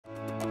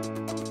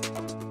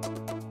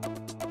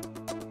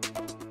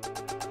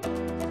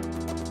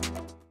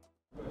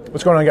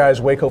What's going on, guys?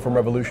 Waco from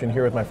Revolution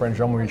here with my friend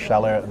Jean-Marie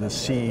Schaller, the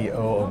CEO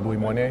of Louis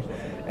Moinet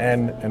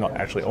and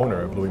actually owner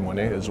of Louis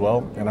Moinet as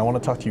well. And I want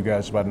to talk to you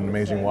guys about an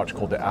amazing watch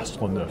called the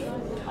Astre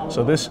 9.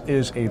 So this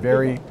is a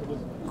very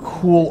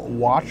cool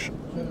watch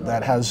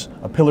that has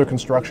a pillar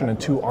construction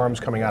and two arms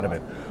coming out of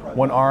it.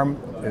 One arm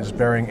is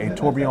bearing a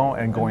tourbillon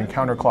and going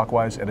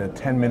counterclockwise at a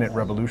 10-minute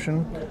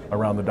revolution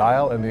around the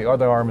dial, and the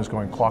other arm is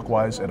going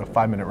clockwise at a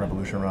 5-minute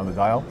revolution around the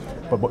dial.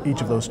 But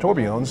each of those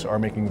tourbillons are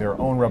making their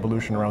own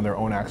revolution around their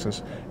own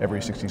axis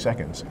every 60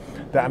 seconds.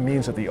 That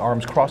means that the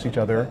arms cross each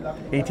other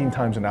 18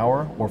 times an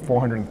hour or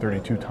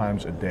 432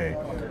 times a day.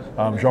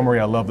 Jean-Marie,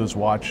 I love this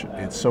watch.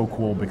 It's so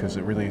cool because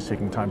it really is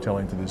taking time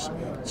telling to this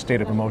state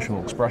of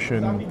emotional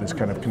expression, this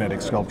kind of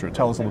kinetic sculpture.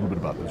 Tell us a little bit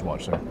about this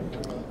watch, sir.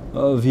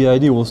 The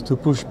idea was to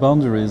push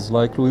boundaries,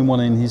 like Louis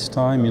Moinet in his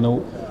time. You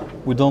know,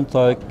 we don't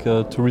like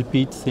to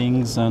repeat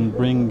things and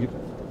bring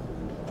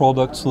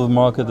products to the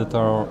market that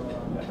are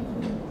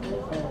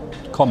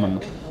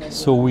common.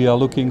 So we are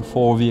looking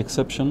for the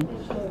exception,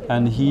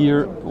 and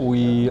here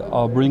we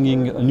are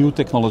bringing a new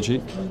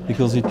technology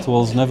because it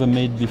was never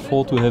made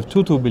before to have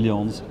two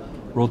tourbillons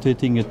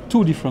rotating at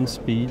two different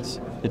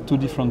speeds, at two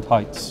different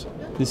heights.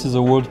 This is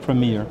a world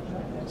premiere.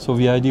 So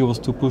the idea was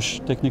to push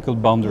technical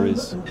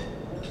boundaries.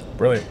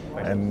 Brilliant.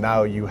 And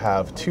now you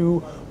have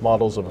two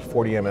models of a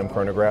 40mm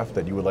chronograph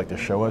that you would like to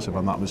show us, if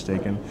I'm not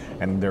mistaken.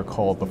 And they're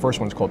called, the first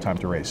one's called Time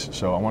to Race.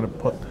 So I want to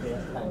put,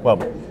 well,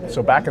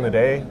 so back in the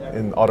day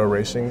in auto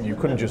racing, you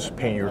couldn't just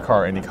paint your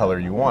car any color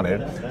you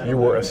wanted. You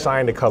were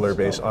assigned a color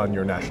based on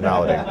your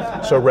nationality.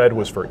 So red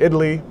was for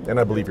Italy, and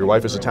I believe your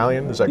wife is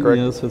Italian, is that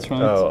correct? Yes, that's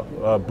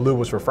right. Blue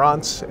was for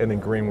France, and then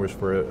green was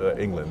for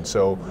England.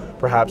 So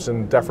perhaps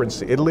in deference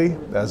to Italy,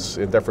 as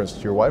in deference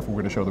to your wife, we're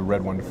going to show the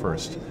red one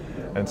first.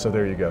 And so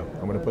there you go.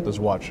 I'm going to put this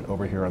watch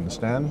over here on the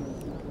stand.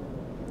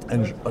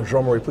 And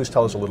Jean-Marie, please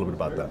tell us a little bit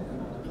about that.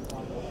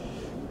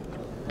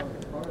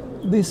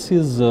 This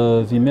is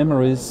the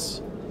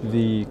memories,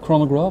 the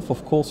chronograph.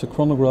 Of course, a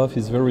chronograph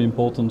is very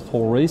important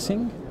for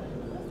racing.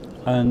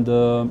 And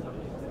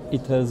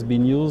it has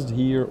been used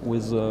here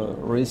with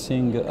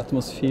racing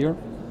atmosphere.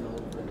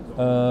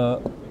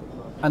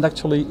 And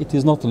actually, it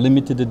is not a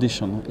limited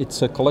edition.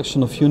 It's a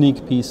collection of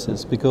unique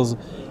pieces because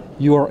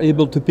you are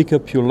able to pick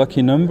up your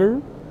lucky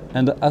number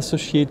and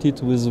associate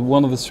it with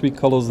one of the three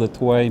colors that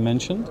Wei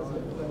mentioned,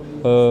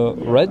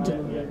 red,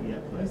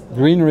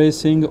 green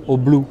racing, or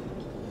blue.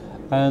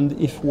 And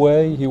if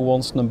Wei, he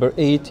wants number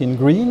 8 in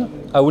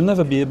green, I will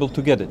never be able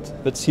to get it.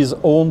 That's his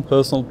own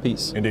personal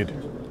piece. Indeed.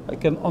 I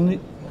can only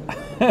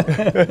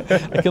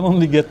I can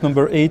only get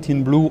number 8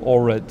 in blue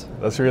or red.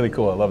 That's really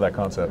cool. I love that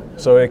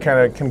concept. So it kind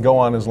of can go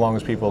on as long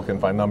as people can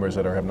find numbers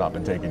that have not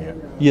been taken yet.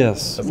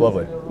 Yes. That's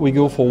lovely. We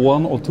go for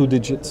 1 or 2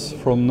 digits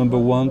from number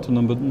 1 to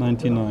number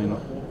 99.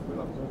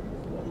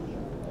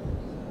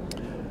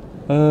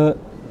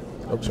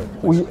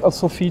 We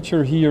also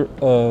feature here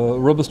a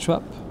rubber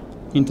strap,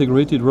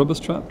 integrated rubber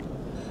strap,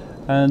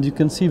 and you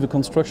can see the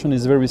construction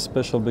is very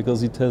special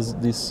because it has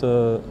this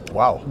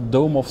wow,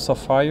 dome of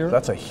sapphire.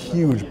 That's a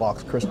huge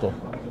box crystal.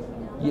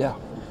 Yeah,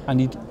 and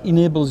it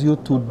enables you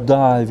to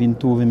dive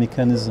into the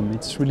mechanism.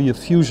 It's really a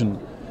fusion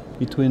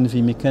between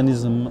the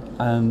mechanism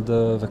and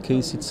the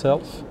case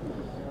itself,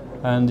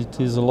 and it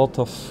is a lot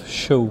of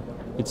show.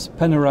 It's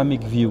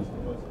panoramic view.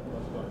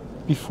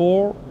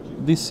 Before,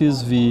 this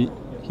is the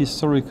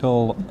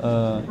historical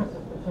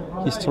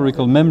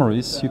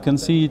memories. You can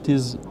see it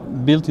is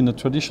built in a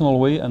traditional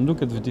way, and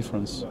look at the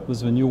difference with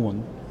the new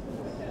one.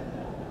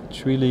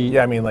 It's really...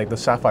 Yeah, I mean, like the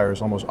sapphire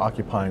is almost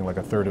occupying like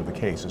a third of the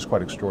case. It's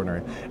quite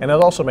extraordinary. And it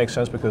also makes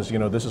sense because, you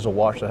know, this is a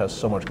watch that has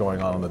so much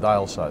going on the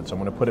dial side. So I'm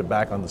going to put it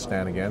back on the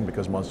stand again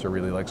because Munster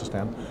really likes a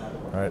stand.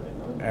 All right,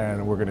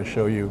 and we're going to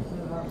show you.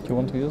 Do you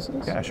want to use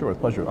this? Yeah, sure, with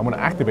pleasure. I'm going to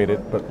activate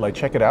it, but like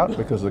check it out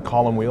because the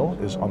column wheel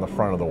is on the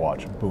front of the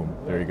watch. Boom,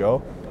 there you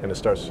go. And it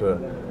starts to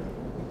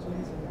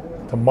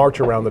march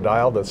around the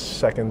dial, the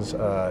seconds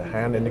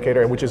hand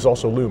indicator, which is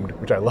also loomed,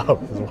 which I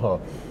love as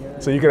well.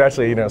 So you can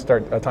actually, you know,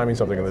 start timing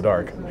something in the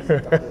dark.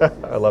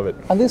 I love it.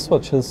 And this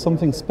watch has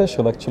something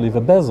special actually. The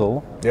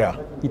bezel, yeah,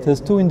 it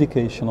has 2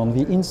 indications. On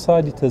the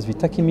inside it has the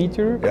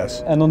tachymeter,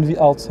 yes, and on the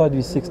outside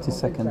the 60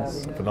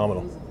 seconds.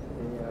 Phenomenal.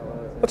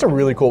 That's a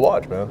really cool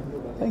watch, man.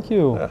 Thank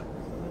you. Yeah.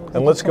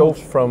 And let's go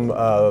from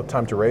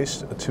Time to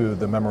Race to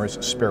the Memories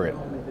Spirit.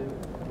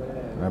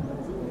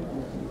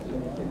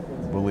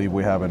 I believe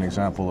we have an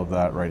example of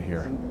that right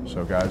here.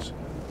 So guys,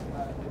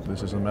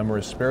 this is the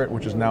Memories Spirit,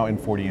 which is now in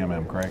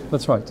 40mm, correct?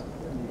 That's right.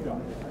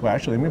 Well,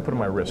 actually, let me put it on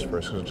my wrist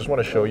first, because I just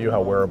want to show you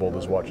how wearable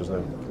this watch is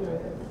now.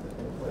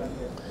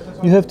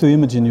 You have to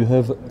imagine you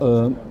have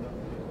a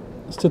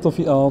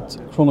state-of-the-art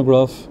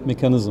chronograph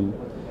mechanism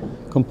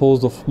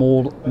composed of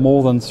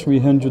more than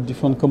 300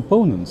 different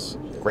components.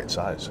 Great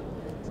size.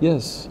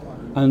 Yes,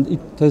 and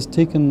it has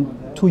taken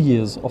 2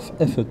 years of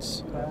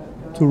efforts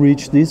to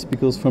reach this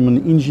because from an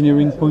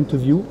engineering point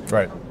of view,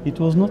 right, it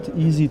was not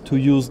easy to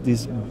use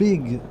this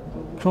big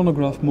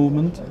chronograph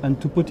movement and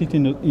to put it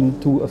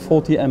into a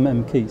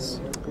 40mm case.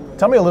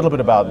 Tell me a little bit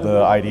about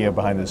the idea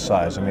behind this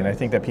size. I mean, I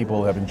think that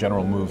people have in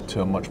general moved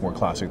to a much more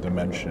classic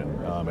dimension,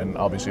 and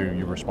obviously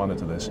you responded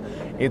to this.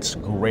 It's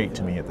great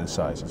to me at this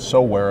size. It's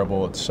so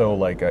wearable. It's so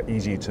like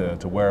easy to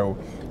wear, you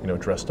know,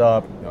 dressed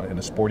up in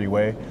a sporty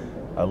way.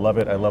 I love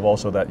it. I love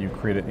also that you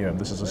created, you know,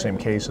 this is the same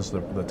case as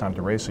the Time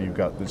to Race, so you've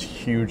got this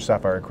huge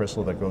sapphire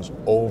crystal that goes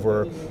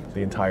over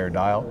the entire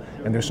dial,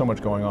 and there's so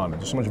much going on.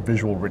 There's so much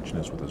visual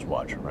richness with this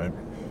watch, right?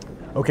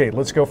 Okay,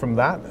 let's go from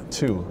that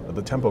to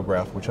the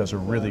tempograph, which has a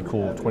really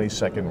cool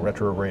 20-second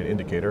retrograde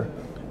indicator,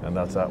 and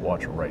that's that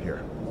watch right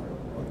here.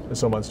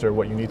 So Munster,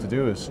 what you need to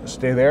do is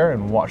stay there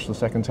and watch the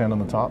second 10 on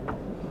the top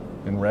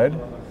in red,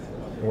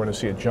 and we're going to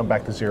see it jump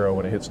back to 0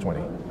 when it hits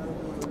 20.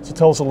 So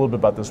tell us a little bit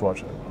about this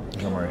watch,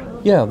 Jean-Marie.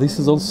 Yeah, this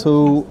is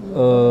also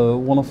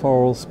one of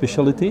our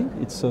specialty.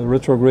 It's a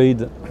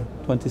retrograde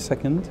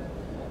 20-second,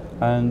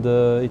 and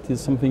it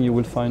is something you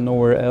will find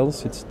nowhere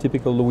else. It's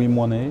typical Louis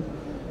Moinet.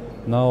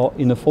 Now,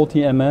 in a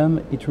 40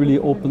 mm, it really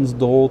opens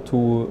door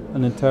to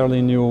an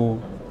entirely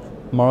new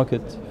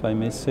market, if I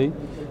may say,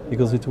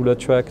 because it will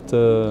attract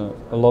a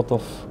lot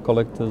of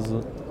collectors,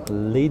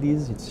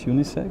 ladies. It's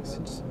unisex.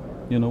 It's,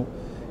 you know,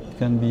 it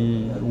can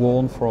be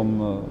worn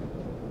from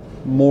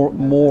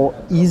more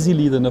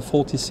easily than a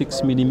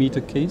 46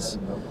 mm case,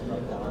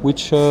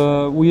 which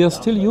we are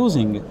still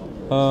using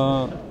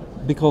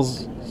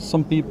because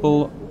some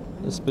people,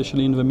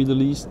 especially in the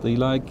Middle East, they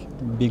like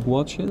big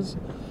watches.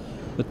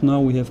 But now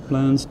we have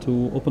plans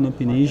to open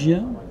up in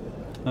Asia,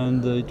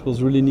 and it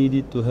was really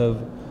needed to have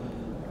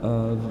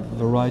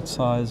the right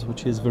size,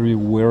 which is very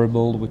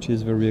wearable, which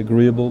is very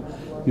agreeable.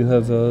 You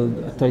have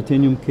a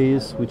titanium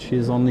case, which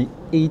is only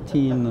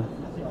 18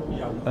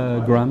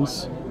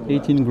 grams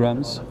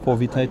for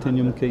the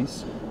titanium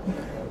case.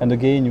 And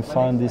again, you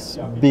find this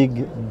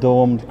big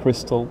domed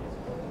crystal,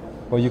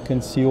 where you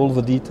can see all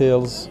the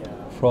details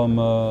from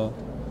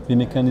the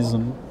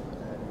mechanism.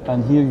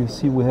 And here you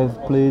see we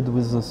have played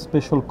with a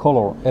special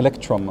color,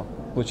 electrum,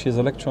 which is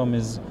electrum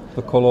is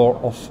the color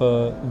of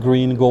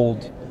green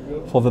gold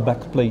for the back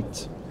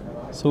plate.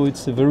 So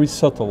it's a very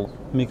subtle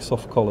mix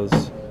of colors.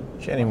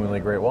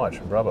 Genuinely great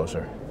watch. Bravo,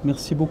 sir.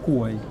 Merci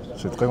beaucoup.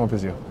 C'est très bon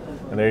plaisir.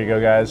 And there you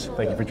go, guys.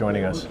 Thank you for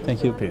joining us.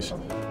 Thank you. Peace.